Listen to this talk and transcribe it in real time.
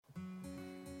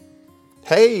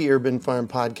Hey, Urban Farm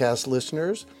Podcast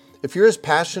listeners. If you're as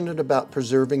passionate about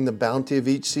preserving the bounty of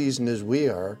each season as we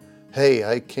are, hey,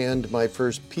 I canned my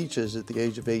first peaches at the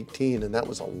age of 18, and that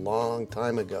was a long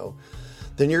time ago,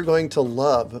 then you're going to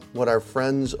love what our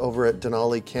friends over at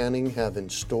Denali Canning have in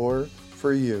store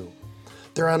for you.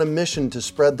 They're on a mission to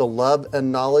spread the love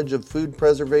and knowledge of food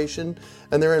preservation,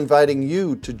 and they're inviting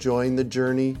you to join the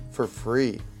journey for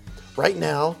free. Right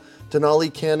now,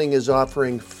 Denali Canning is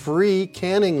offering free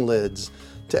canning lids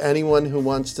to anyone who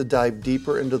wants to dive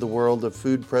deeper into the world of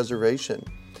food preservation.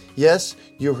 Yes,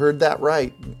 you heard that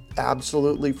right,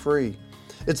 absolutely free.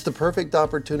 It's the perfect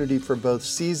opportunity for both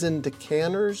seasoned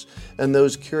canners and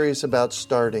those curious about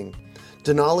starting.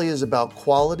 Denali is about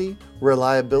quality,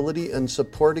 reliability, and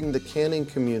supporting the canning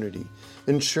community,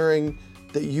 ensuring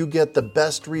that you get the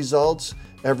best results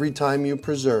every time you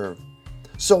preserve.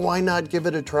 So why not give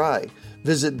it a try?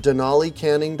 Visit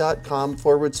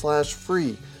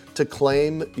denalicanning.com/free to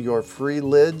claim your free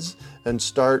lids and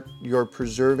start your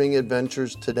preserving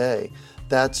adventures today.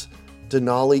 That's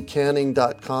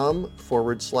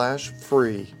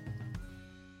denalicanning.com/free.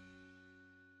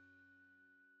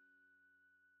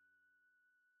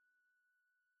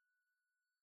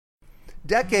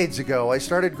 Decades ago, I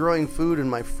started growing food in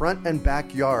my front and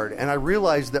backyard, and I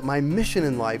realized that my mission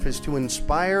in life is to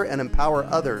inspire and empower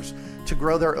others to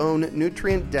grow their own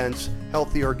nutrient-dense,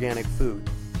 healthy organic food.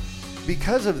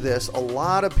 Because of this, a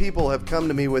lot of people have come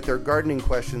to me with their gardening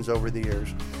questions over the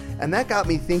years, and that got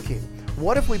me thinking,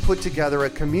 what if we put together a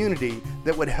community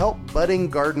that would help budding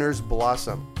gardeners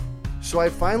blossom? So I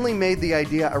finally made the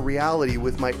idea a reality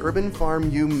with my Urban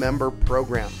Farm U member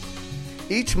program.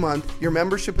 Each month, your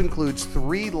membership includes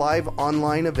 3 live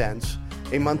online events,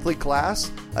 a monthly class,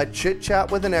 a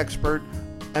chit-chat with an expert,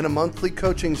 and a monthly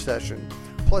coaching session,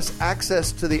 plus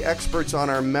access to the experts on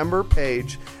our member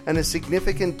page and a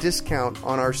significant discount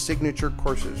on our signature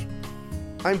courses.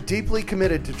 I'm deeply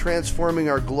committed to transforming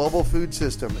our global food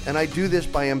system, and I do this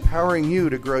by empowering you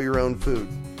to grow your own food.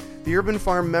 The Urban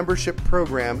Farm membership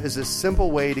program is a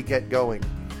simple way to get going.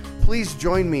 Please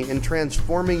join me in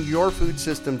transforming your food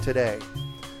system today.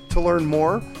 To learn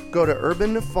more, go to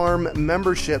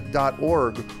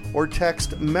urbanfarmmembership.org or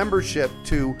text membership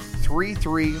to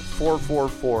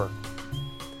 33444.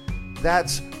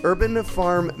 That's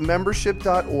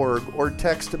urbanfarmmembership.org or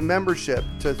text membership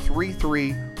to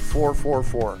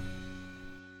 33444.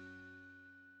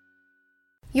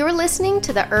 You're listening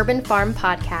to the Urban Farm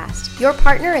Podcast, your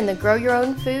partner in the Grow Your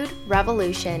Own Food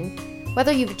revolution.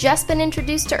 Whether you've just been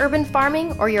introduced to urban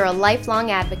farming or you're a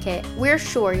lifelong advocate, we're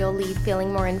sure you'll leave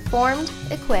feeling more informed,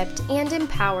 equipped, and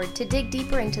empowered to dig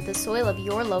deeper into the soil of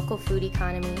your local food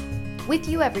economy. With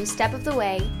you every step of the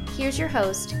way, here's your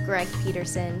host, Greg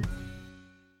Peterson.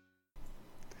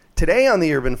 Today on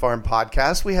the Urban Farm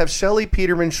Podcast, we have Shelley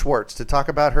Peterman-Schwarz to talk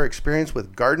about her experience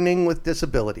with gardening with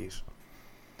disabilities.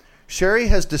 Shelley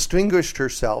has distinguished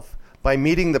herself by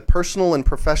meeting the personal and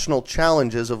professional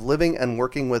challenges of living and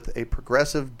working with a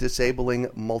progressive, disabling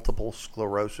multiple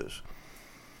sclerosis.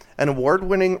 An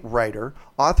award-winning writer,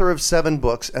 author of 7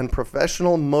 books, and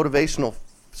professional motivational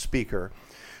speaker,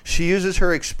 she uses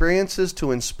her experiences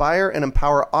to inspire and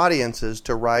empower audiences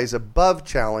to rise above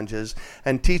challenges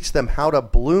and teach them how to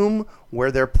bloom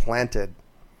where they're planted.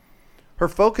 Her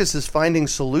focus is finding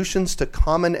solutions to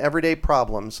common everyday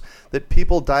problems that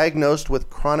people diagnosed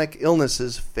with chronic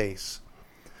illnesses face.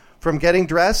 From getting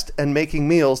dressed and making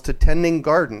meals to tending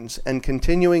gardens and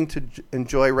continuing to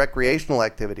enjoy recreational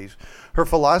activities, her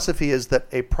philosophy is that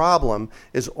a problem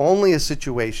is only a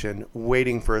situation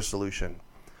waiting for a solution.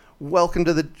 Welcome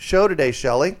to the show today,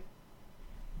 Shelley.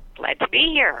 Glad to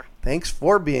be here. Thanks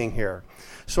for being here.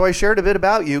 So I shared a bit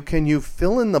about you. Can you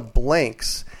fill in the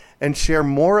blanks and share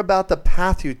more about the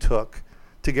path you took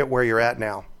to get where you're at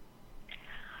now?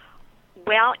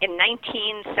 Well, in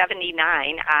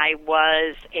 1979, I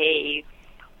was a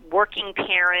working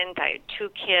parent. I had 2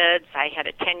 kids. I had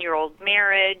a 10-year-old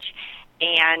marriage,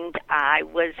 and I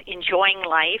was enjoying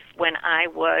life when I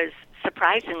was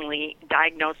surprisingly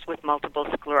diagnosed with multiple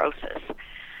sclerosis.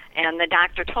 And the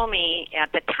doctor told me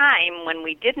at the time, when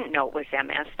we didn't know it was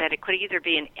MS, that it could either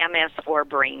be an MS or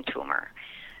brain tumor.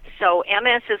 So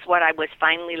MS is what I was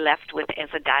finally left with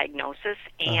as a diagnosis,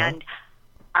 and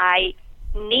I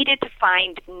needed to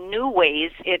find new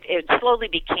ways. It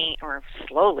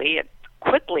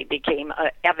quickly became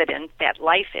evident that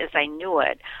life as I knew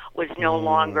it was no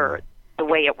longer the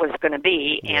way it was going to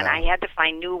be, and I had to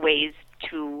find new ways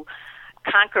to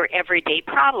conquer everyday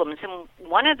problems. And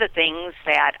one of the things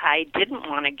that I didn't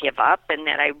want to give up and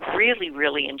that I really,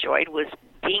 really enjoyed was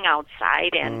being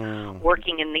outside and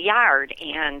working in the yard.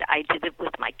 And I did it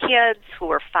with my kids, who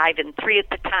were 5 and 3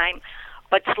 at the time,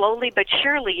 But slowly but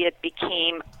surely it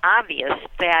became obvious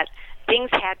that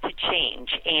things had to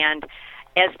change. And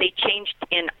as they changed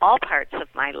in all parts of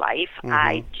my life,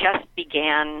 I just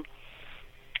began,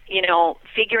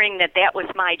 figuring that was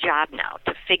my job now,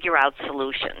 to figure out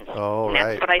solutions. Oh, and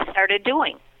that's what I started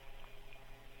doing.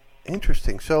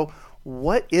 Interesting. So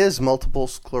what is multiple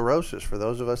sclerosis for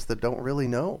those of us that don't really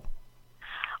know?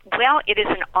 Well, it is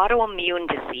an autoimmune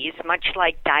disease, much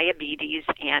like diabetes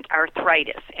and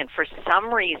arthritis. And for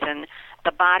some reason,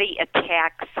 the body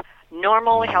attacks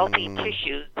normal, healthy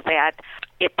tissues that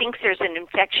it thinks there's an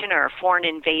infection or a foreign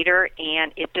invader,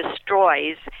 and it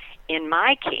destroys. In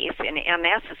my case, in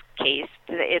MS's case,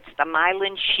 it's the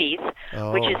myelin sheath,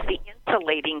 which is the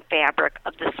insulating fabric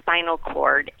of the spinal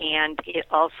cord, and it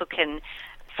also can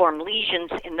form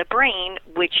lesions in the brain,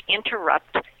 which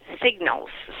interrupt signals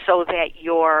so that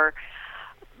your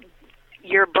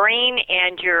brain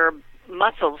and your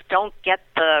muscles don't get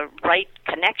the right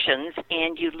connections,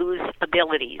 and you lose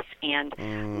abilities. And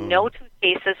no two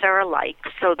cases are alike,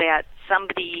 so that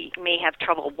somebody may have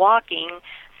trouble walking,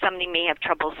 somebody may have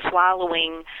trouble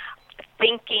swallowing,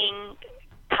 thinking,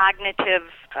 cognitive,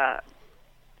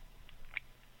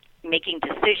 making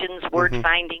decisions, word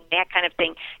finding, that kind of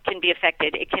thing can be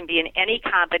affected. It can be in any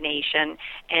combination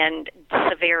and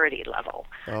severity level.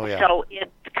 Oh, yeah. So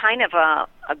it's kind of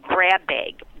a grab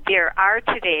bag. There are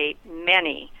today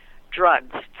many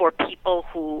drugs for people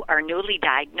who are newly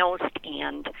diagnosed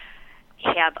and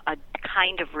have a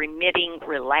kind of remitting,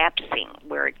 relapsing,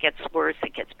 where it gets worse,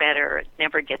 it gets better, it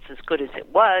never gets as good as it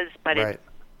was, but it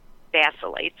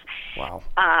vacillates. Wow.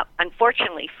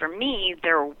 Unfortunately for me,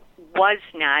 there was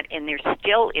not, and there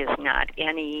still is not,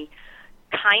 any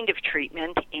kind of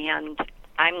treatment, and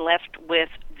I'm left with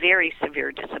very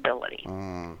severe disability.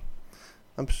 I'm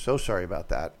so sorry about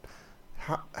that.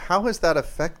 How has that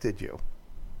affected you?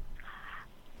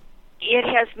 It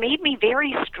has made me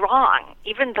very strong,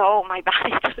 even though my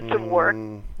body doesn't work.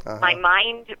 My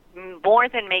mind more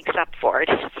than makes up for it,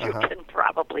 as you can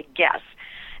probably guess.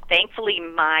 Thankfully,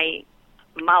 my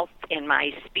mouth and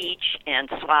my speech and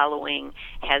swallowing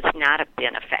has not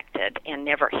been affected and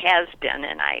never has been,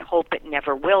 and I hope it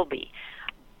never will be.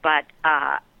 But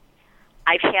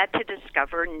I've had to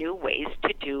discover new ways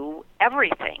to do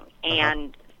everything,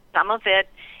 and some of it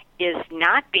is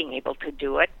not being able to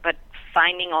do it, but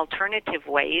finding alternative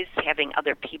ways, having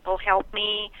other people help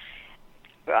me,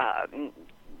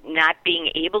 not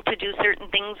being able to do certain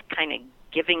things, kind of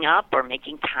giving up or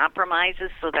making compromises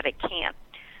so that I can't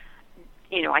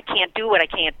do what I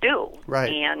can't do.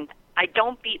 Right. And I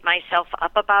don't beat myself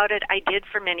up about it. I did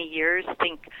for many years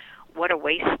think what a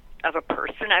waste of a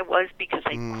person I was because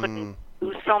I couldn't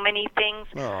do so many things.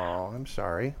 Oh, I'm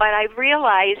sorry. But I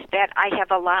realized that I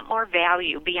have a lot more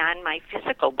value beyond my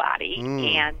physical body,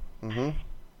 and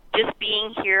just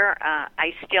being here,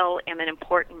 I still am an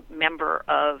important member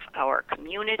of our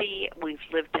community. We've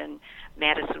lived in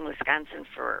Madison, Wisconsin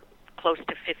for close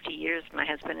to 50 years. My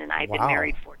husband and I have been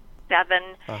married for 7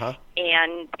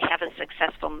 and have a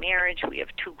successful marriage. We have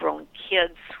 2 grown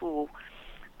kids who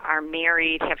are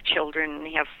married, have children,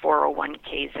 have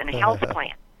 401ks and a health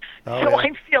plan.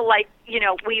 I feel like,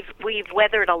 we've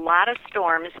weathered a lot of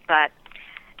storms, but,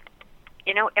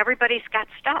 everybody's got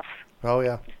stuff. Oh,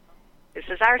 yeah. This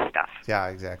is our stuff. Yeah,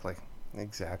 exactly.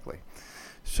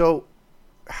 So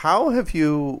how have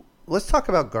you, let's talk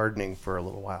about gardening for a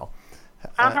little while.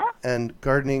 And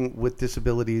gardening with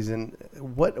disabilities, and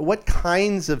what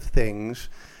kinds of things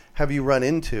have you run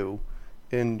into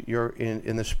in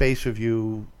the space of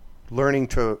you learning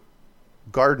to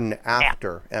garden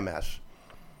after MS?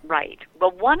 Right.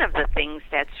 Well, one of the things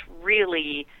that's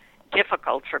really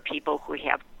difficult for people who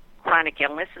have chronic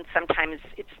illness, and sometimes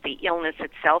it's the illness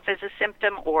itself as a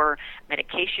symptom or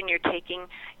medication you're taking,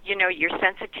 you're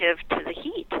sensitive to the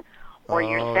heat or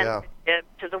you're sensitive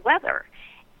to the weather.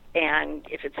 And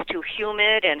if it's too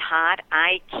humid and hot,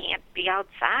 I can't be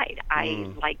outside.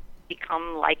 I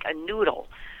become like a noodle.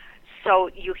 So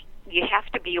you have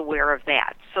to be aware of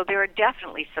that. So there are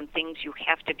definitely some things you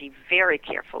have to be very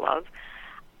careful of.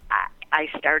 I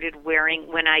started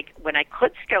wearing, when I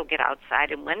could still get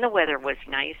outside and when the weather was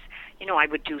nice, I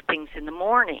would do things in the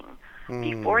morning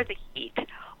before the heat.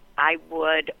 I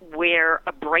would wear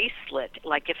a bracelet,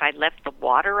 like if I left the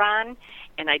water on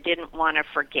and I didn't want to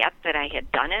forget that I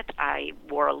had done it, I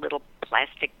wore a little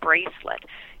plastic bracelet.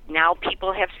 Now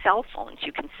people have cell phones.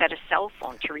 You can set a cell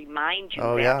phone to remind you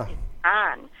that it's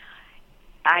on.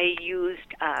 I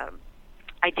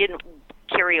didn't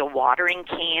carry a watering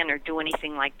can or do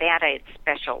anything like that. I had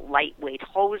special lightweight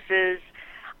hoses.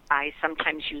 I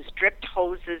sometimes used dripped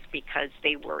hoses because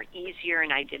they were easier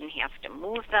and I didn't have to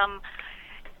move them.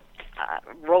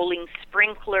 rolling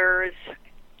sprinklers.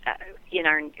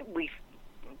 We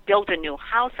built a new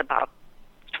house about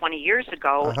 20 years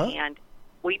ago, and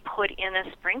we put in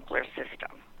a sprinkler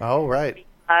system. Oh, right.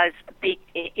 Because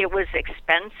it was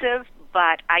expensive,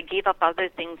 but I gave up other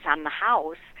things on the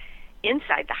house,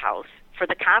 inside the house, for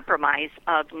the compromise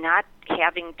of not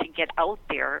having to get out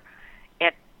there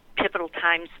at pivotal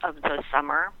times of the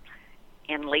summer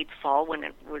and late fall when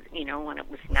it was, when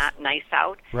it was not nice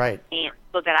out. Right. And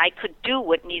so that I could do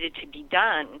what needed to be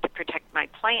done to protect my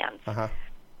plants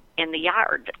in the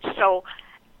yard. So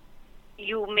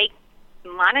you make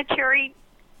monetary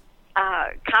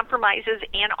compromises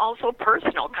and also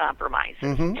personal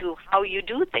compromises to how you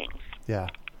do things. Yeah.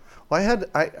 Well,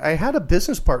 I had a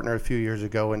business partner a few years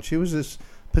ago, and she was this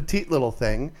petite little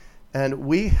thing, and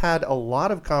we had a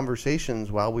lot of conversations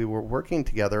while we were working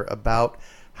together about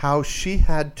how she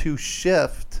had to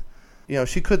shift.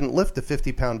 She couldn't lift a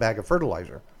 50-pound bag of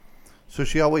fertilizer, so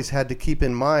she always had to keep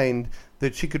in mind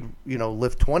that she could,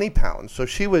 lift 20 pounds. So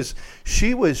she was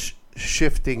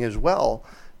shifting as well,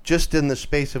 just in the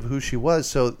space of who she was.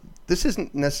 So this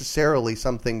isn't necessarily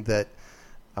something that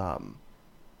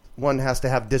one has to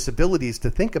have disabilities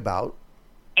to think about.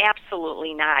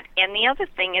 Absolutely not. And the other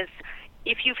thing is,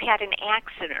 if you've had an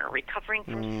accident or recovering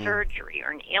from surgery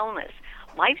or an illness,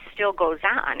 life still goes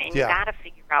on, and you got to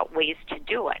figure out ways to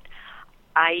do it.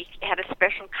 I had a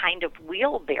special kind of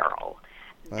wheelbarrow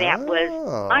that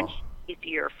was much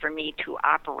easier for me to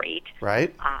operate.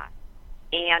 Right.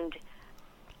 And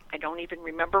I don't even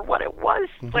remember what it was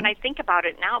when I think about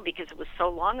it now, because it was so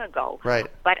long ago. Right.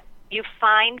 But you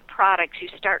find products, you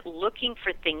start looking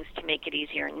for things to make it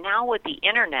easier. And now with the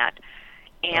internet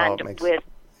and with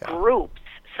groups,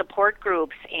 support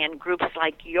groups, and groups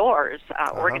like yours,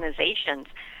 organizations,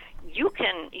 you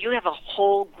have a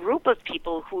whole group of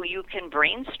people who you can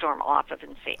brainstorm off of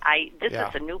and say, this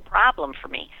is a new problem for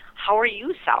me. How are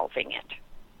you solving it?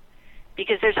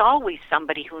 Because there's always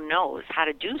somebody who knows how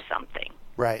to do something.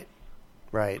 Right.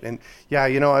 And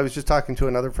I was just talking to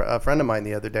another friend of mine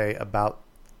the other day about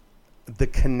the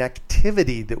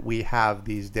connectivity that we have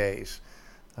these days.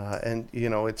 And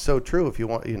it's so true. If you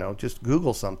want, just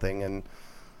Google something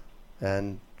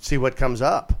and see what comes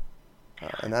up.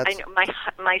 And that's... I know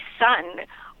my son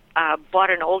bought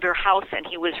an older house, and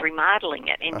he was remodeling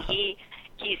it, and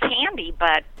he's handy,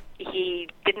 but he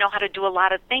didn't know how to do a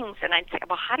lot of things. And I'd say,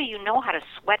 well, how do you know how to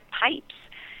sweat pipes?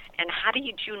 And how did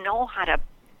you know how to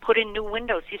put in new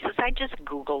windows? He says, I just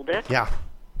Googled it. Yeah.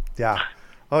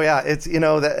 Oh yeah. It's,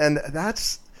 and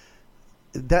that's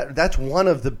one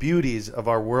of the beauties of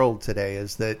our world today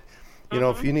is that,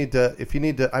 if you need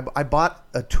to, I bought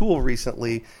a tool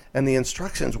recently and the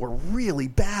instructions were really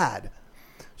bad.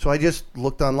 So I just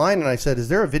looked online and I said, is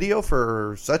there a video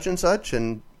for such and such?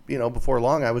 And, before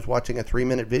long I was watching a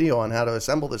 3-minute video on how to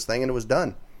assemble this thing, and it was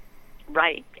done.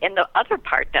 Right. And the other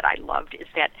part that I loved is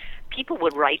that people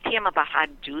would write to him about how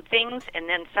to do things, and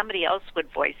then somebody else would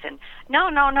voice in, no,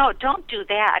 don't do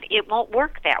that. It won't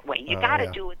work that way. You got to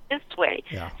do it this way.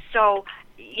 Yeah. So,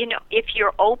 if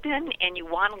you're open and you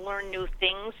want to learn new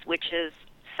things, which is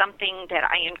something that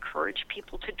I encourage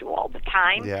people to do all the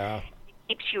time, it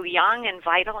keeps you young and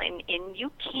vital, and you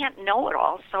can't know it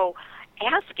all. So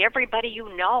ask everybody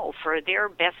you know for their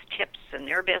best tips and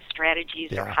their best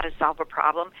strategies or how to solve a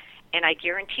problem. And I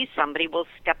guarantee somebody will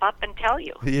step up and tell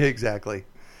you. Yeah, exactly.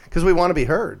 Because we want to be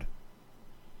heard.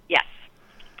 Yes.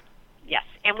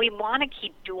 And we want to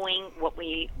keep doing what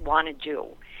we want to do.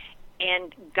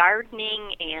 And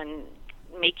gardening and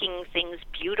making things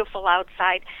beautiful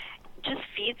outside just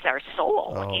feeds our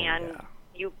soul.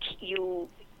 You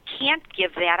can't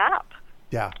give that up.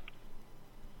 Yeah.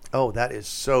 Oh, that is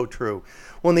so true.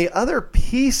 Well, and the other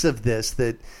piece of this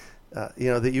that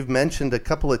that you've mentioned a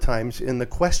couple of times in the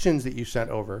questions that you sent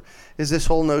over is this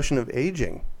whole notion of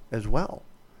aging as well.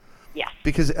 Yes.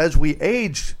 Because as we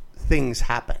age, things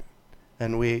happen.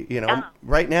 And we,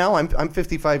 right now I'm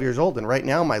 55 years old, and right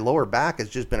now my lower back has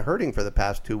just been hurting for the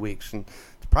past 2 weeks, and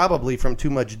it's probably from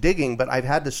too much digging, but I've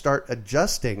had to start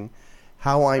adjusting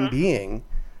how I'm being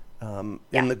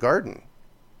in the garden.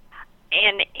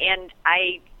 And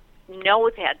I know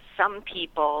that some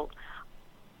people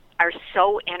are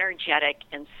so energetic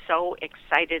and so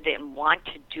excited and want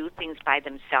to do things by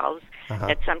themselves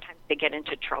that sometimes they get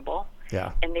into trouble.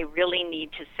 Yeah. And they really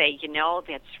need to say,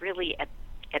 that's really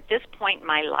at this point in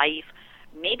my life,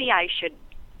 maybe I should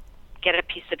get a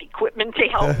piece of equipment to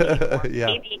help me.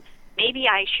 Or maybe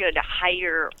I should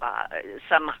hire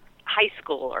some high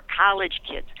school or college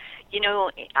kids.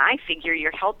 I figure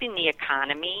you're helping the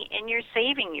economy and you're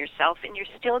saving yourself and you're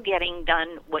still getting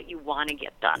done what you want to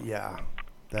get done. Yeah,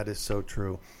 that is so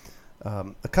true.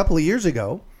 A couple of years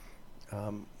ago,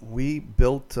 we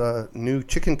built a new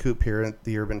chicken coop here at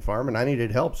the Urban Farm, and I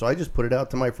needed help, so I just put it out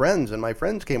to my friends, and my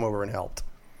friends came over and helped.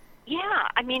 Yeah,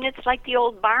 I mean, it's like the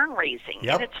old barn raising,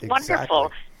 Yep, and it's exactly.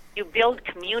 wonderful. You build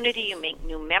community, you make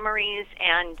new memories,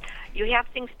 and you have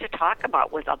things to talk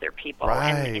about with other people.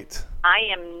 Right. And I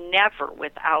am never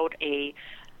without a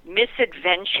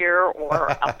misadventure or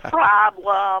a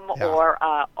problem Yeah. or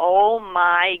oh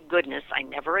my goodness, I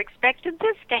never expected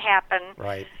this to happen.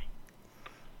 Right.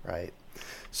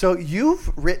 So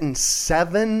you've written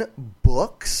 7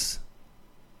 books?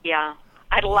 Yeah,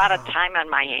 I had a lot of time on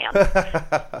my hands.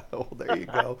 Oh, there you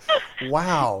go.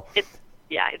 Wow.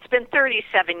 It's been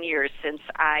 37 years since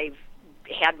I've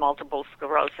had multiple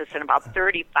sclerosis, and about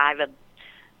 35 of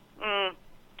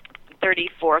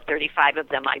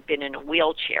them I've been in a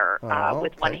wheelchair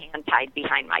with one hand tied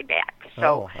behind my back.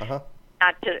 So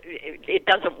it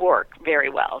doesn't work very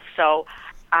well. So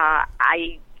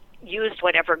I used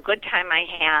whatever good time I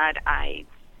had.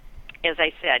 As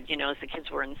I said, as the kids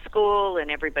were in school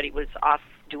and everybody was off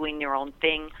doing their own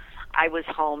thing, I was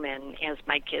home, and as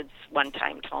my kids one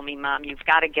time told me, Mom, you've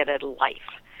got to get a life.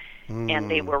 And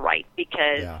they were right,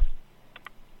 because,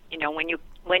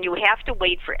 when you have to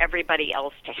wait for everybody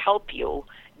else to help you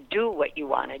do what you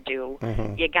want to do,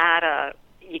 you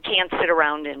can't sit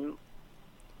around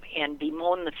and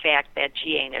bemoan the fact that,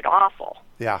 gee, ain't it awful?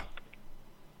 Yeah.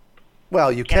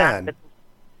 Well, you can.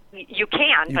 You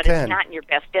can, but can. It's not in your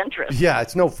best interest. Yeah,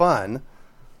 it's no fun.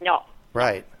 No.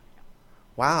 Right.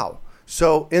 Wow.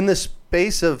 So in the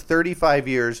space of 35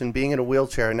 years and being in a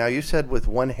wheelchair, now you said with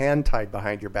one hand tied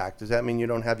behind your back, does that mean you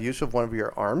don't have use of one of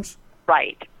your arms?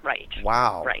 Right.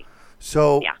 Wow. Right.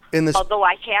 So in this, although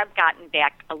I have gotten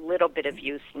back a little bit of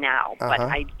use now, but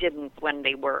I didn't when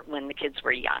the kids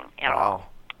were young at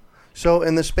all. So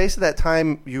in the space of that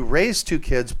time, you raised 2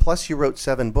 kids, plus you wrote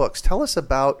 7 books. Tell us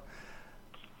about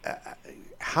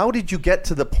how did you get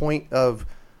to the point of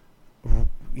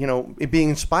being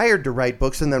inspired to write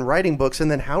books and then writing books,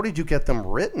 and then how did you get them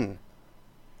written?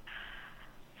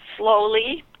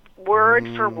 Slowly, word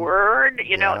for word.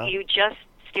 You just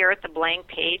stare at the blank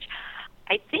page.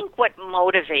 I think what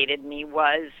motivated me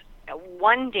was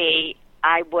one day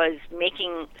I was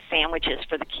making sandwiches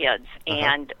for the kids,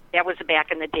 and that was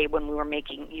back in the day when we were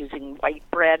using white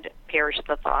bread, perish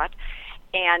the thought,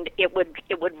 and it would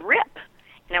rip.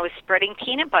 And I was spreading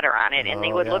peanut butter on it, and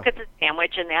they would look at the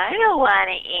sandwich, and I don't want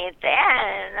to eat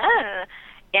that.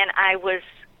 And I was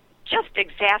just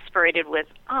exasperated with,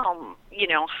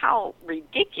 how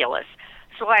ridiculous.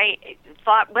 So I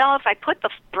thought, well, if I put the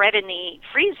bread in the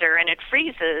freezer and it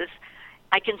freezes,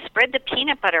 I can spread the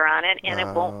peanut butter on it, and it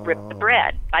won't rip the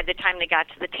bread. By the time they got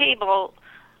to the table,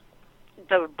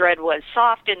 the bread was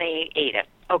soft, and they ate it.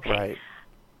 Okay. Right.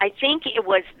 I think it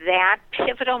was that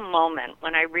pivotal moment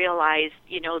when I realized,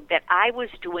 that I was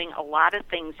doing a lot of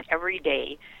things every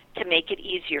day to make it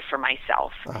easier for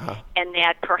myself, and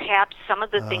that perhaps some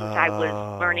of the things I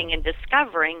was learning and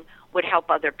discovering would help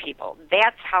other people.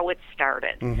 That's how it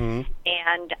started.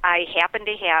 And I happened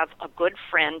to have a good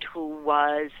friend who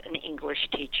was an English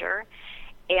teacher,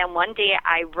 and one day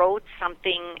I wrote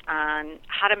something on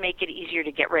how to make it easier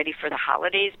to get ready for the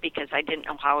holidays, because I didn't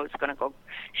know how I was going to go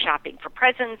shopping for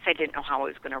presents. I didn't know how I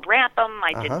was going to wrap them.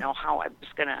 I didn't know how I was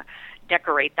going to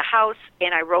decorate the house.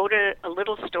 And I wrote a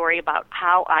little story about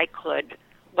how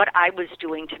what I was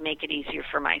doing to make it easier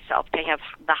for myself to have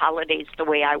the holidays the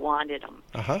way I wanted them.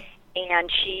 And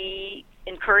she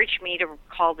encouraged me to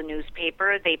call the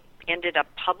newspaper. They ended up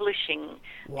publishing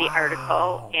the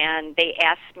article, and they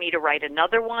asked me to write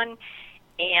another one.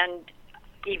 And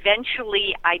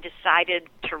eventually I decided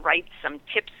to write some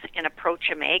tips and approach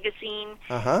a magazine.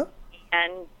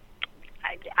 And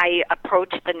I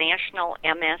approached the National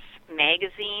MS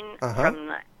magazine from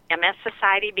the MS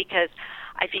Society, because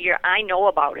I figure I know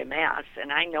about MS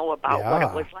and I know about what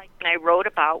it was like. And I wrote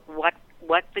about what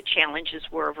the challenges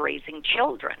were of raising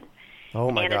children.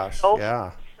 Oh my gosh! It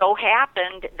so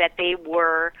happened that they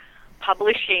were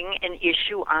publishing an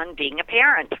issue on being a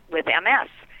parent with MS,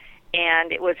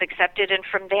 and it was accepted. And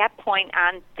from that point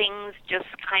on, things just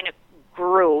kind of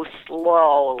grew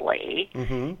slowly.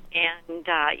 And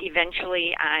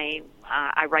eventually, I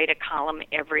write a column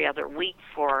every other week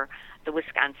for the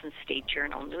Wisconsin State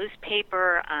Journal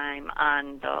newspaper. I'm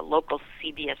on the local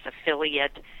CBS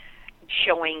affiliate,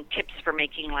 showing tips for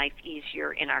making life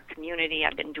easier in our community.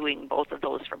 I've been doing both of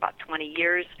those for about 20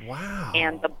 years. Wow.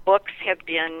 And the books have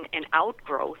been an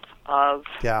outgrowth of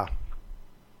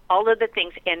all of the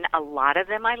things, and a lot of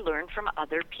them I learned from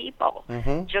other people.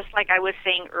 Just like I was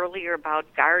saying earlier about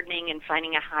gardening and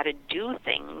finding out how to do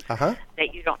things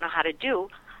that you don't know how to do,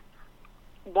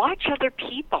 watch other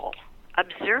people,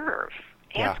 observe,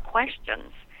 ask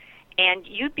questions, and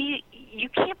you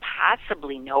can't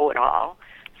possibly know it all.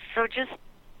 So just,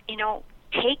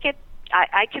 take it.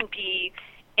 I can be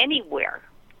anywhere,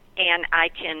 and I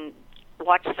can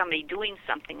watch somebody doing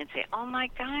something and say, oh my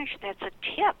gosh, that's a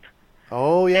tip.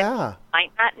 Oh, yeah. I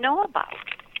might not know about.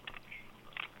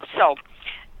 So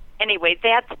anyway,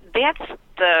 that's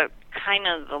the kind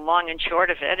of the long and short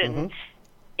of it. And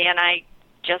I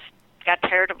just got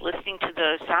tired of listening to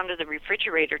the sound of the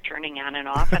refrigerator turning on and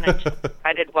off, and I just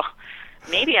decided, well,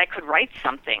 maybe I could write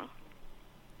something.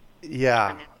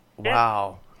 Yeah.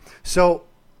 Wow. So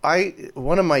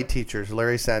one of my teachers,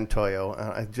 Larry Santoyo,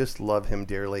 I just love him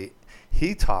dearly.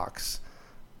 He talks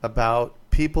about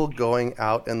people going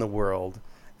out in the world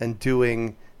and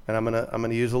doing, and I'm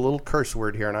gonna use a little curse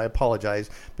word here, and I apologize,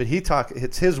 but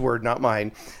it's his word, not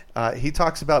mine. He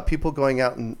talks about people going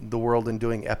out in the world and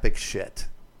doing epic shit.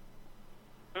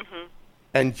 Mm-hmm.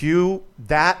 And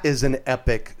that is an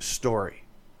epic story.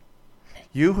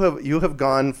 You have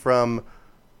gone from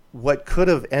what could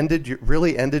have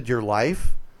really ended your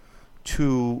life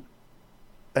to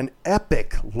an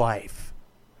epic life.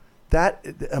 That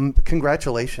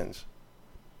congratulations.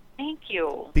 Thank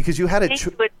you. Because you had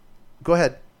go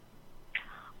ahead.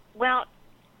 Well,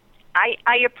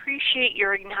 I appreciate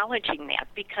your acknowledging that,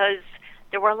 because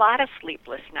there were a lot of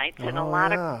sleepless nights and a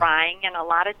lot of crying and a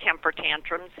lot of temper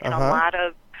tantrums and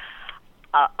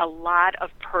a lot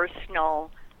of personal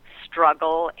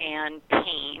struggle and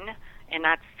pain, and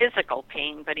not physical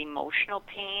pain, but emotional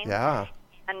pain. Yeah.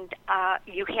 And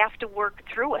you have to work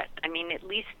through it. I mean, at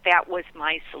least that was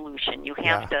my solution. You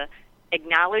have to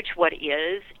acknowledge what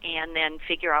is, and then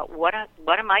figure out what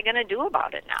am I going to do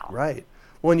about it now. Right.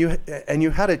 Well, and you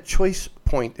had a choice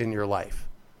point in your life.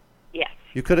 Yes.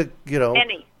 You could have,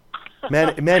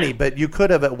 many, but you could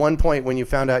have at one point when you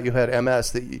found out you had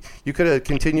MS, that you could have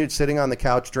continued sitting on the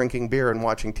couch drinking beer and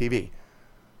watching TV.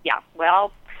 Yeah.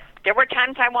 Well, there were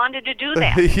times I wanted to do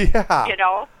that.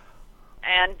 Yeah.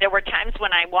 And there were times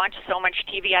when I watched so much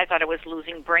TV I thought I was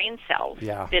losing brain cells.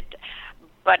 Yeah.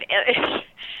 But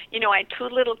I had two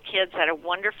little kids. I had a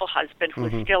wonderful husband who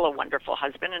is still a wonderful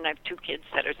husband, and I have two kids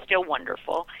that are still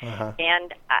wonderful.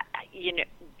 And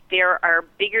there are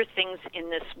bigger things in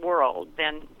this world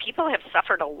than people have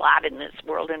suffered a lot in this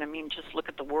world. And I mean, just look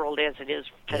at the world as it is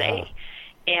today.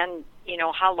 Yeah. And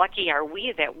how lucky are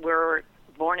we that we're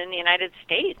born in the United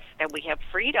States, that we have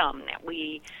freedom, that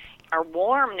we are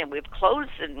warm, that we have clothes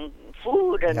and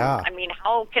food. And I mean,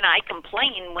 how can I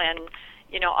complain when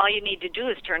all you need to do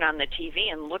is turn on the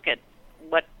TV and look at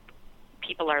what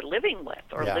people are living with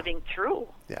or living through.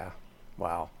 Yeah.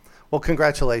 Wow. Well,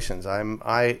 congratulations.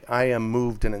 I am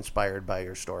moved and inspired by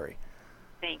your story.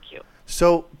 Thank you.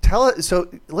 So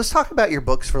let's talk about your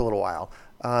books for a little while.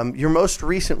 Your most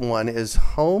recent one is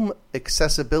Home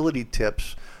Accessibility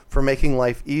Tips for Making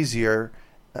Life Easier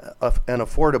and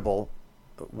Affordable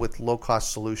with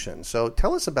Low-Cost Solutions. So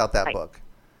tell us about that book.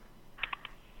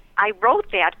 I wrote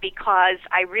that because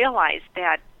I realized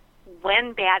that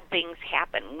when bad things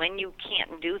happen, when you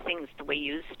can't do things the way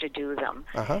you used to do them,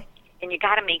 and you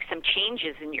got to make some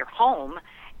changes in your home,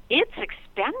 it's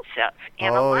expensive,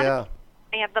 and a lot of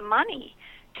people have the money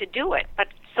to do it. But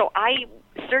so I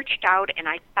searched out and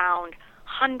I found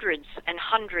hundreds and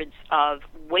hundreds of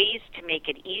ways to make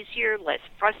it easier, less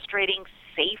frustrating,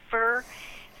 safer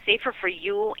for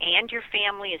you and your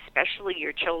family, especially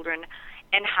your children,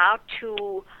 and how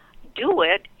to do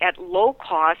it at low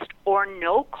cost or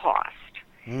no cost.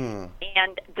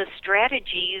 And the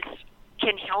strategies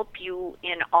can help you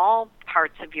in all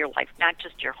parts of your life, not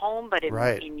just your home, but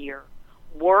in your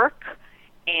work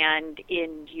and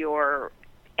in your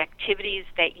activities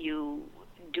that you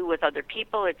do with other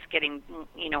people. It's getting,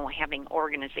 having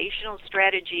organizational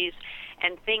strategies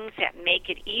and things that make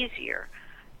it easier.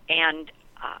 And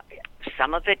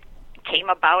some of it came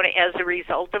about as a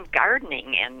result of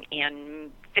gardening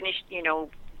and finished,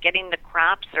 getting the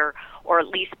crops or at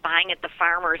least buying at the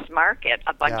farmer's market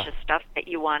a bunch of stuff that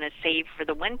you want to save for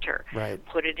the winter. Right.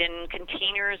 Put it in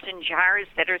containers and jars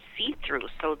that are see-through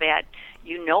so that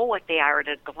you know what they are at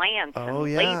a glance. Oh,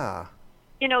 yeah.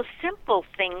 Simple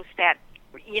things that,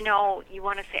 you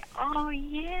want to say, oh,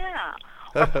 yeah.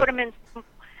 Or put them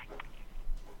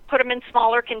in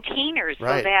smaller containers so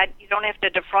that you don't have to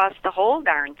defrost the whole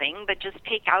darn thing, but just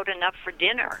take out enough for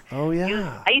dinner. Oh, yeah. Use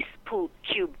ice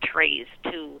cube trays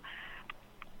to,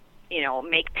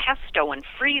 make pesto and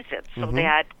freeze it so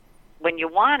that when you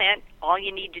want it, all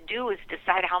you need to do is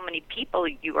decide how many people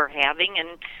you are having and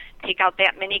take out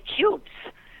that many cubes.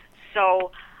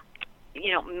 So,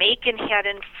 make ahead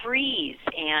and freeze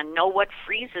and know what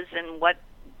freezes and what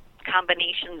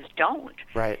combinations don't.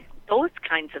 Right. Those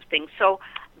kinds of things. So,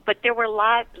 but there were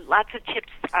lots of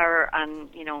tips are on,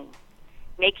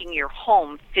 making your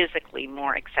home physically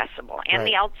more accessible, and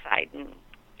the outside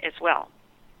as well.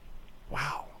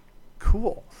 Wow.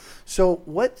 Cool. So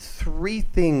what 3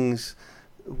 things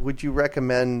would you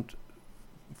recommend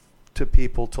to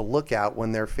people to look at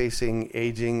when they're facing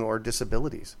aging or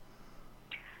disabilities?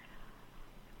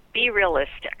 Be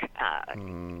realistic.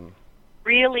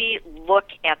 Really look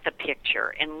at the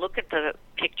picture and look at the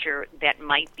picture that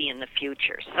might be in the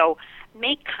future. So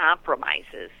make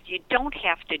compromises. You don't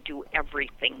have to do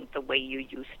everything the way you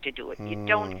used to do it. You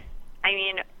don't. I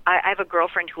mean, I have a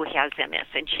girlfriend who has MS,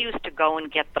 and she used to go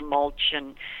and get the mulch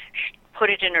and put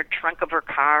it in her trunk of her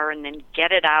car and then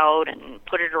get it out and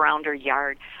put it around her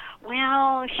yard.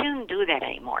 Well, she doesn't do that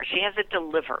anymore. She has it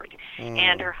delivered.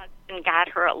 And her husband got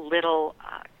her a little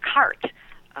cart.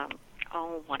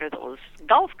 What are those?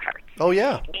 Golf carts. Oh,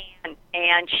 yeah.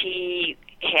 And she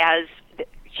has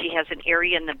an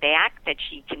area in the back that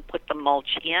she can put the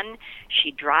mulch in.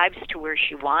 She drives to where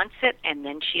she wants it, and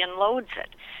then she unloads it.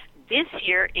 This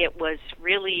year, it was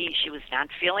really, she was not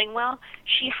feeling well.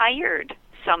 She hired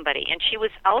somebody, and she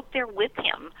was out there with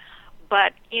him.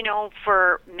 But,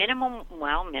 for minimum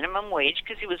wage,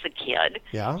 because he was a kid,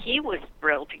 he was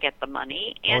thrilled to get the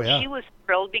money. And she was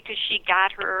thrilled because she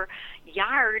got her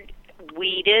yard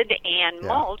weeded and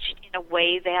mulched in a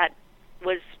way that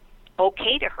was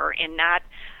okay to her and not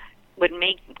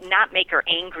make her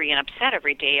angry and upset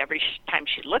every day, every time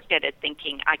she looked at it,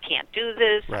 thinking, I can't do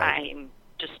this, I'm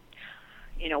just,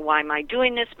 why am I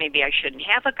doing this? Maybe I shouldn't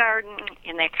have a garden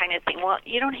and that kind of thing. Well,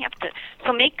 you don't have to.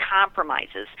 So make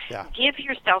compromises. Yeah. Give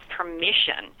yourself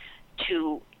permission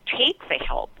to take the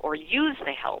help or use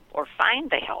the help or find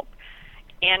the help,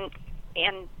 and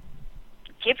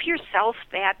give yourself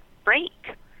that break.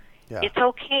 Yeah. It's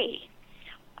okay.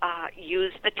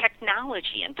 Use the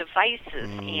technology and devices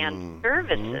and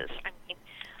services. I mean,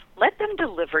 let them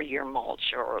deliver your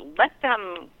mulch or let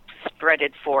them spread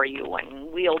it for you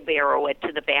and wheelbarrow it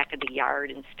to the back of the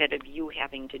yard instead of you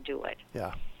having to do it.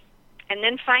 Yeah. And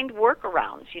then find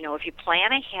workarounds. If you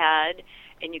plan ahead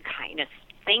and you kind of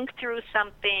think through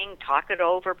something, talk it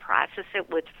over, process it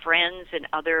with friends and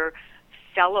other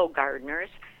fellow gardeners,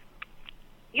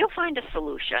 you'll find a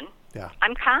solution. Yeah.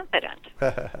 I'm confident.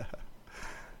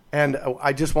 And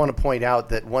I just want to point out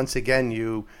that once again,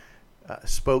 you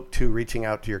spoke to reaching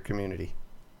out to your community.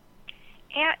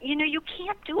 And, you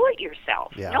can't do it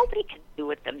yourself. Yeah. Nobody can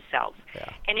do it themselves.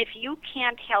 Yeah. And if you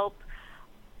can't help,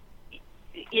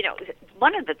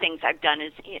 one of the things I've done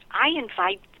is I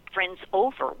invite friends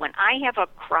over. When I have a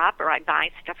crop or I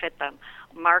buy stuff at the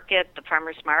market, the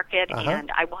farmer's market,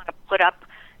 and I want to put up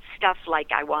stuff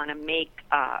like I want to make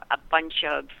a bunch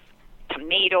of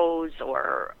tomatoes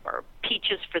or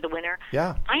peaches for the winter,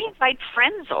 I invite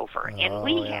friends over, and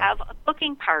we have a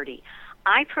cooking party.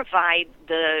 I provide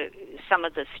some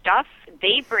of the stuff.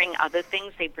 They bring other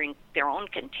things. They bring their own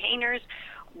containers.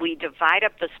 We divide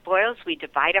up the spoils. We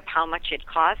divide up how much it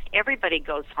costs. Everybody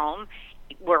goes home.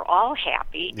 We're all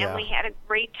happy, and we had a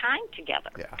great time together.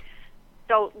 Yeah.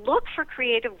 So look for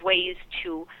creative ways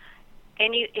to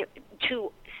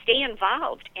stay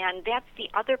involved, and that's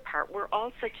the other part. We're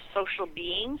all such social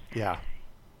beings. Yeah.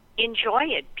 Enjoy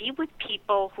it. Be with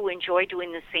people who enjoy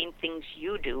doing the same things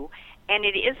you do, and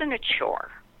it isn't a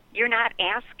chore. You're not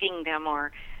asking them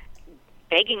or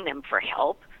begging them for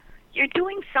help. You're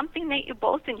doing something that you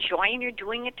both enjoy, and you're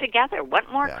doing it together.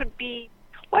 What more could be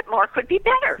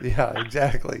better? Yeah,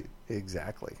 exactly.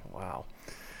 Wow.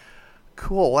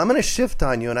 Cool. Well, I'm going to shift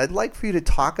on you, and I'd like for you to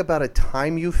talk about a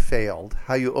time you failed,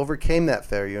 how you overcame that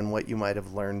failure, and what you might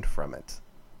have learned from it.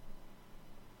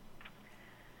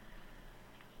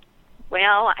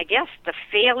 Well, I guess the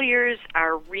failures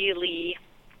are really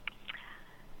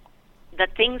the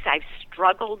things I've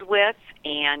struggled with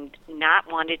and not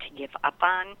wanted to give up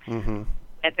on,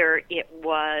 whether it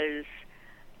was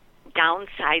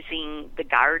downsizing the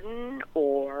garden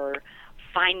or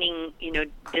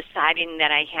deciding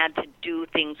that I had to do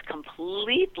things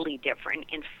completely different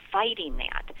and fighting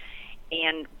that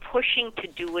and pushing to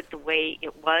do it the way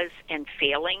it was and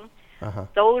failing.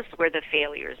 Those were the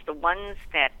failures, the ones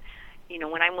that,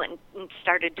 when I went and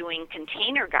started doing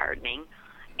container gardening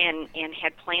and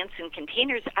had plants in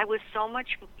containers, I was so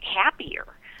much happier.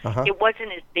 It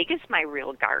wasn't as big as my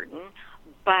real garden,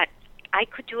 but I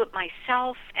could do it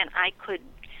myself, and I could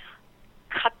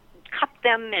cut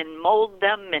them and mold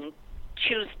them and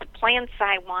choose the plants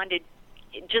I wanted,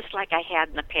 just like I had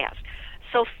in the past.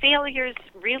 So failures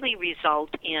really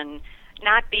result in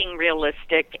not being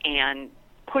realistic and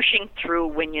pushing through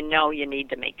when you know you need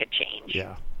to make a change.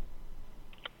 Yeah.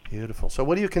 Beautiful. So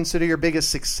what do you consider your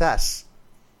biggest success?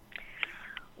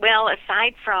 Well,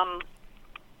 aside from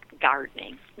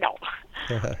gardening, no.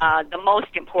 The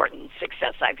most important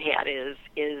success I've had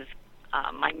is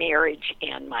my marriage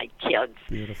and my kids.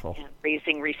 Beautiful. And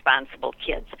raising responsible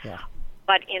kids. Yeah.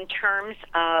 But in terms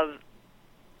of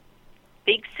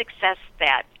big success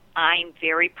that I'm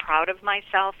very proud of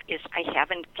myself is I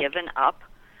haven't given up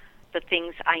the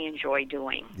things I enjoy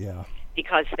doing. Yeah.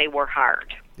 Because they were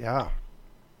hard. Yeah.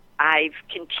 I've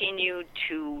continued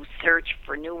to search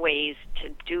for new ways to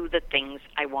do the things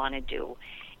I want to do.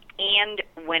 And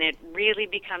when it really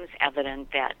becomes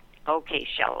evident that, okay,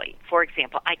 Shelley, for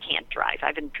example, I can't drive. I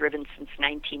haven't driven since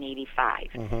 1985.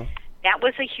 Mm-hmm. That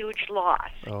was a huge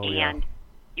loss. Oh, and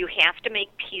you have to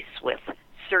make peace with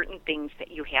certain things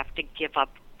that you have to give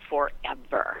up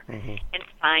forever and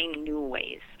find new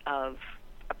ways of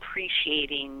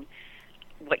appreciating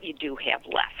what you do have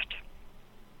left.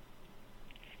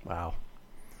 Wow.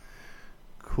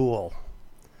 Cool.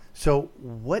 So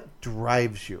what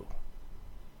drives you?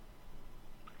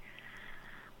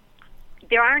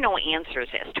 There are no answers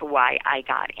as to why I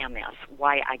got MS,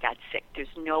 why I got sick. There's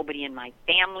nobody in my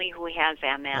family who has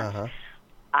MS.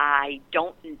 I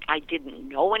didn't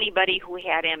know anybody who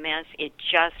had MS. It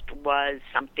just was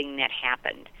something that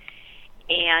happened.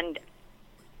 And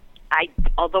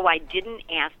although I didn't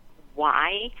ask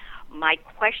why, my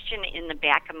question in the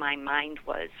back of my mind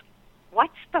was,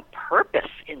 what's the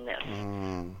purpose in this?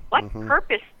 What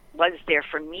purpose was there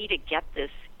for me to get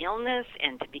this illness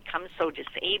and to become so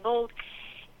disabled?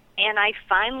 And I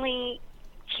finally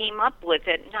came up with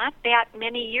it not that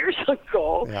many years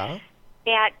ago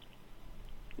that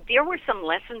there were some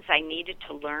lessons I needed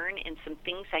to learn and some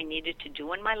things I needed to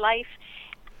do in my life.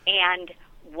 And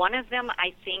one of them,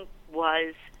 I think,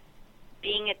 was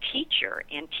being a teacher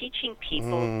and teaching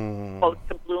people both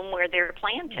to bloom where they're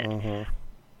planted.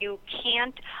 You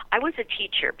can't. I was a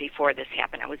teacher before this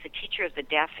happened. I was a teacher of the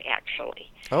deaf,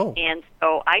 actually. Oh. And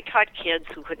so I taught kids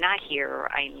who could not hear.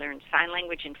 I learned sign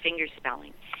language and finger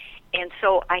spelling. And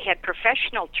so I had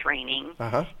professional training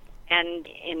and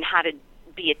in how to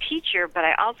be a teacher, but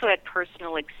I also had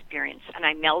personal experience. And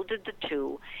I melded the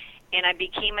two, and I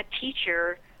became a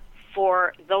teacher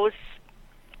for those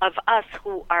of us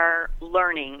who are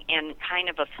learning and kind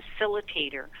of a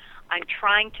facilitator. I'm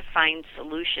trying to find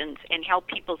solutions and help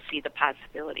people see the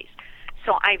possibilities.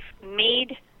 So I've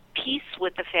made peace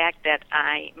with the fact that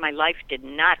my life did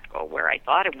not go where I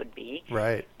thought it would be.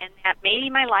 Right. And that maybe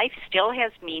my life still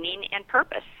has meaning and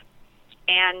purpose.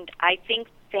 And I think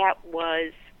that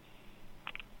was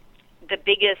the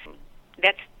biggest,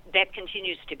 that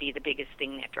continues to be the biggest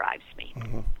thing that drives me.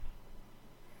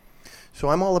 So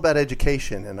I'm all about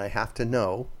education, and I have to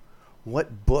know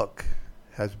what book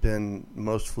has been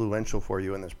most influential for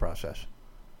you in this process?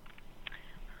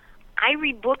 I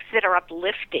read books that are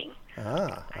uplifting.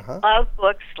 I love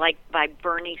books like by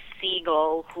Bernie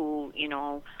Siegel, who,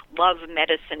 love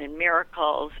medicine and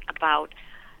miracles, about,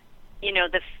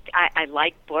 I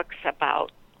like books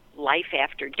about life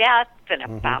after death and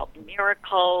about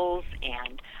miracles,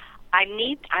 and I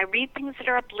read things that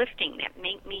are uplifting, that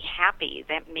make me happy,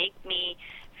 that make me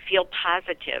feel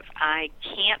positive. I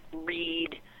can't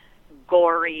read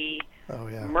gory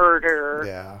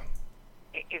murder,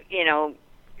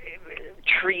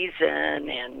 treason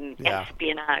and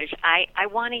espionage. I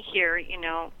want to hear,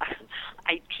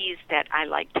 I tease that I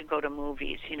like to go to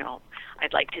movies,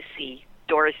 I'd like to see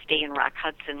Doris Day and Rock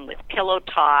Hudson with Pillow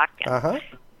Talk. And,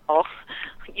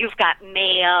 You've Got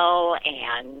Mail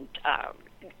and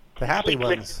the happy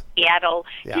ones. Seattle,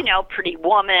 Pretty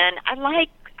Woman. I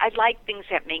like things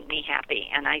that make me happy,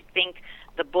 and I think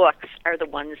the books are the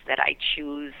ones that I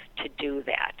choose to do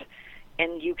that.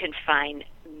 And you can find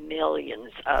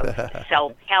millions of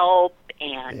self-help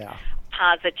and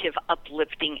positive,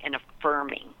 uplifting, and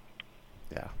affirming.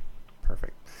 Yeah,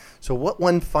 perfect. So what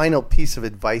one final piece of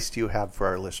advice do you have for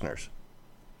our listeners?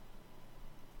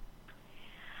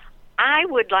 I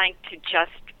would like to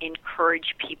just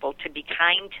encourage people to be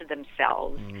kind to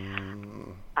themselves.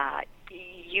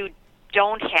 You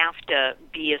don't have to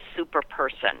be a super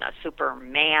person, a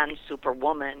superman,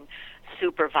 superwoman,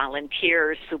 super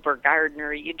volunteer, super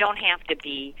gardener. You don't have to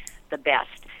be the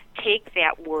best. Take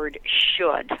that word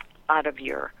should out of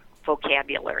your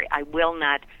vocabulary. I will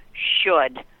not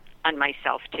should on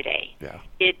myself today. Yeah.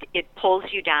 It pulls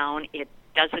you down. It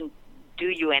doesn't do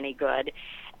you any good.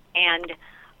 And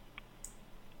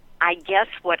I guess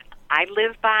what I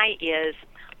live by is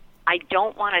I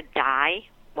don't want to die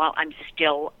while I'm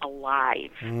still alive.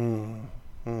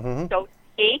 So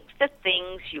take the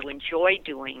things you enjoy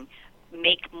doing,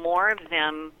 make more of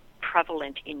them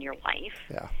prevalent in your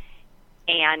life,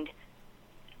 and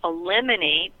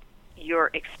eliminate your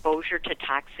exposure to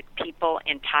toxic people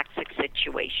and toxic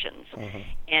situations. Mm-hmm.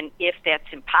 And if that's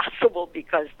impossible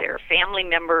because they're family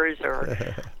members or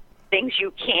things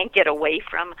you can't get away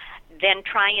from, then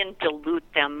try and dilute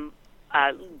them,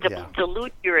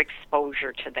 dilute your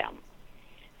exposure to them.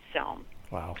 So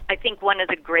wow. I think one of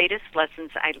the greatest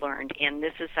lessons I learned, and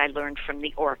this is I learned from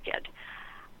the orchid.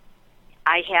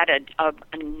 I had a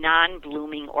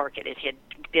non-blooming orchid. It had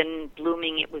been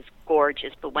blooming. It was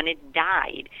gorgeous. But when it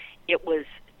died, it was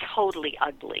totally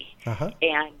ugly. Uh-huh.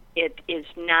 And it is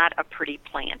not a pretty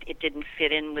plant. It didn't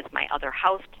fit in with my other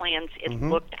house plants. It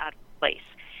looked out of place.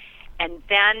 And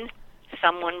then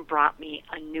someone brought me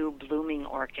a new blooming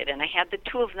orchid. And I had the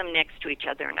two of them next to each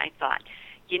other. And I thought,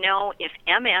 you know, if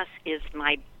MS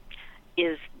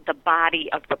is the body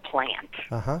of the plant,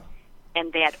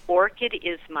 and that orchid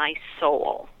is my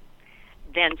soul,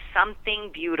 then something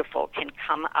beautiful can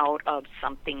come out of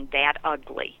something that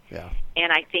ugly. Yeah.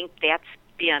 And I think that's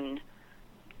been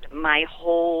my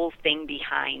whole thing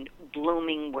behind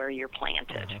blooming where you're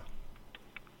planted.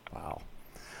 Wow.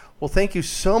 Well, thank you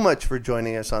so much for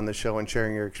joining us on the show and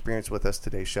sharing your experience with us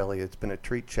today, Shelley. It's been a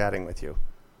treat chatting with you.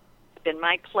 It's been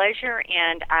my pleasure,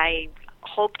 and I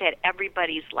hope that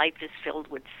everybody's life is filled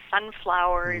with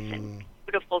sunflowers and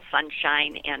beautiful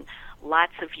sunshine and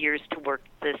lots of years to work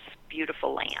this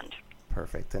beautiful land.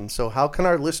 Perfect. And so how can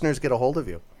our listeners get a hold of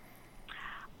you?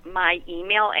 My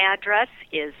email address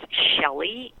is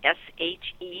Shelley, Shelley,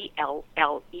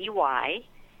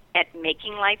 at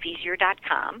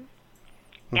makinglifeeasier.com.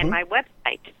 And my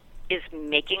website is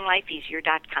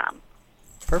makinglifeeasier.com.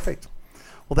 Perfect.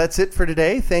 Well, that's it for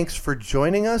today. Thanks for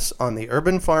joining us on the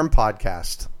Urban Farm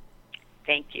Podcast.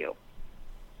 Thank you.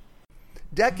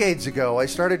 Decades ago, I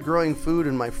started growing food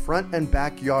in my front and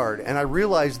backyard, and I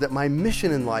realized that my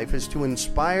mission in life is to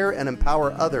inspire and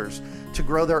empower others to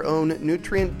grow their own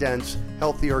nutrient-dense,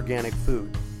 healthy organic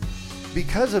food.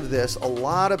 Because of this, a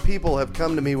lot of people have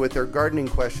come to me with their gardening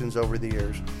questions over the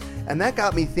years, and that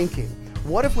got me thinking,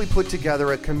 what if we put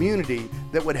together a community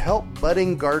that would help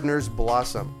budding gardeners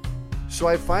blossom? So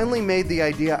I finally made the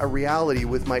idea a reality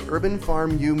with my Urban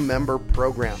Farm U member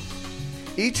program.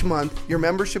 Each month, your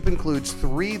membership includes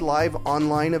 3 live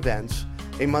online events,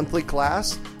 a monthly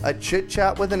class, a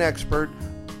chit-chat with an expert,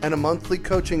 and a monthly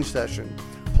coaching session,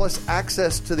 plus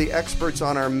access to the experts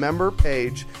on our member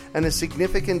page and a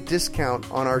significant discount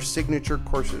on our signature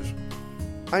courses.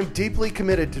 I'm deeply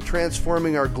committed to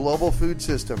transforming our global food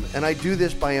system, and I do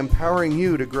this by empowering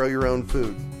you to grow your own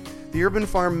food. The Urban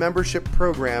Farm membership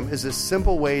program is a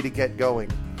simple way to get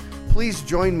going. Please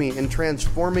join me in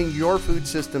transforming your food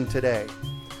system today.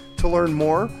 To learn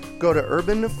more, go to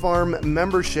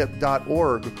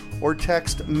urbanfarmmembership.org or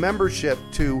text membership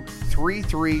to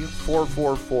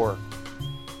 33444.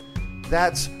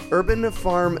 That's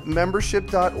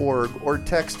urbanfarmmembership.org or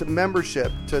text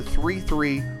membership to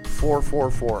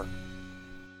 33444.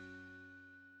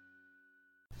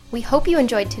 We hope you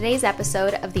enjoyed today's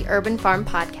episode of the Urban Farm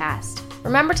Podcast.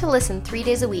 Remember to listen 3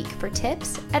 days a week for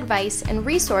tips, advice, and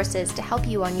resources to help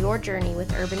you on your journey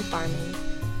with urban farming.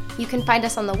 You can find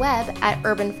us on the web at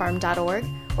urbanfarm.org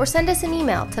or send us an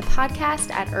email to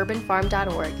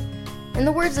podcast@urbanfarm.org. In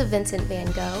the words of Vincent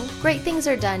van Gogh, great things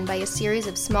are done by a series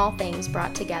of small things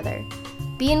brought together.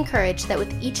 Be encouraged that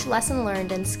with each lesson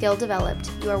learned and skill developed,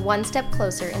 you are one step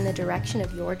closer in the direction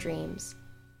of your dreams.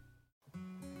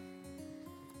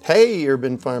 Hey,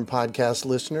 Urban Farm Podcast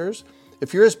listeners.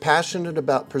 If you're as passionate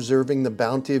about preserving the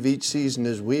bounty of each season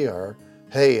as we are,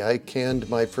 hey, I canned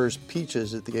my first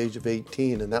peaches at the age of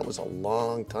 18, and that was a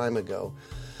long time ago,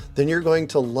 then you're going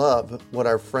to love what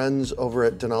our friends over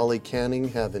at Denali Canning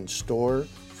have in store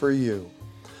for you.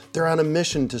 They're on a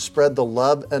mission to spread the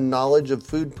love and knowledge of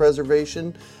food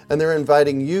preservation, and they're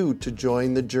inviting you to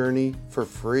join the journey for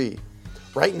free.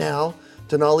 Right now,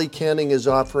 Denali Canning is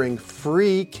offering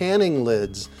free canning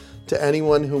lids to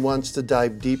anyone who wants to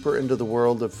dive deeper into the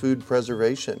world of food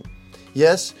preservation.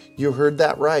 Yes, you heard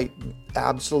that right,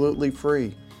 absolutely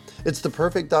free. It's the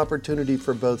perfect opportunity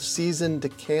for both seasoned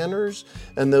canners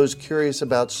and those curious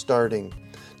about starting.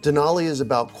 Denali is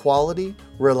about quality,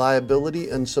 reliability,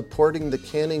 and supporting the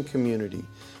canning community,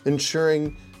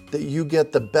 ensuring that you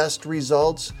get the best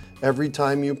results every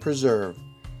time you preserve.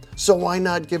 So why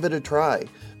not give it a try?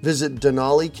 Visit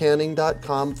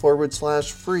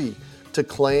denalicanning.com/free to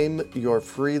claim your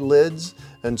free lids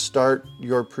and start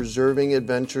your preserving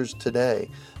adventures today.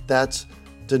 That's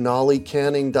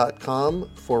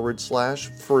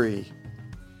denalicanning.com/free.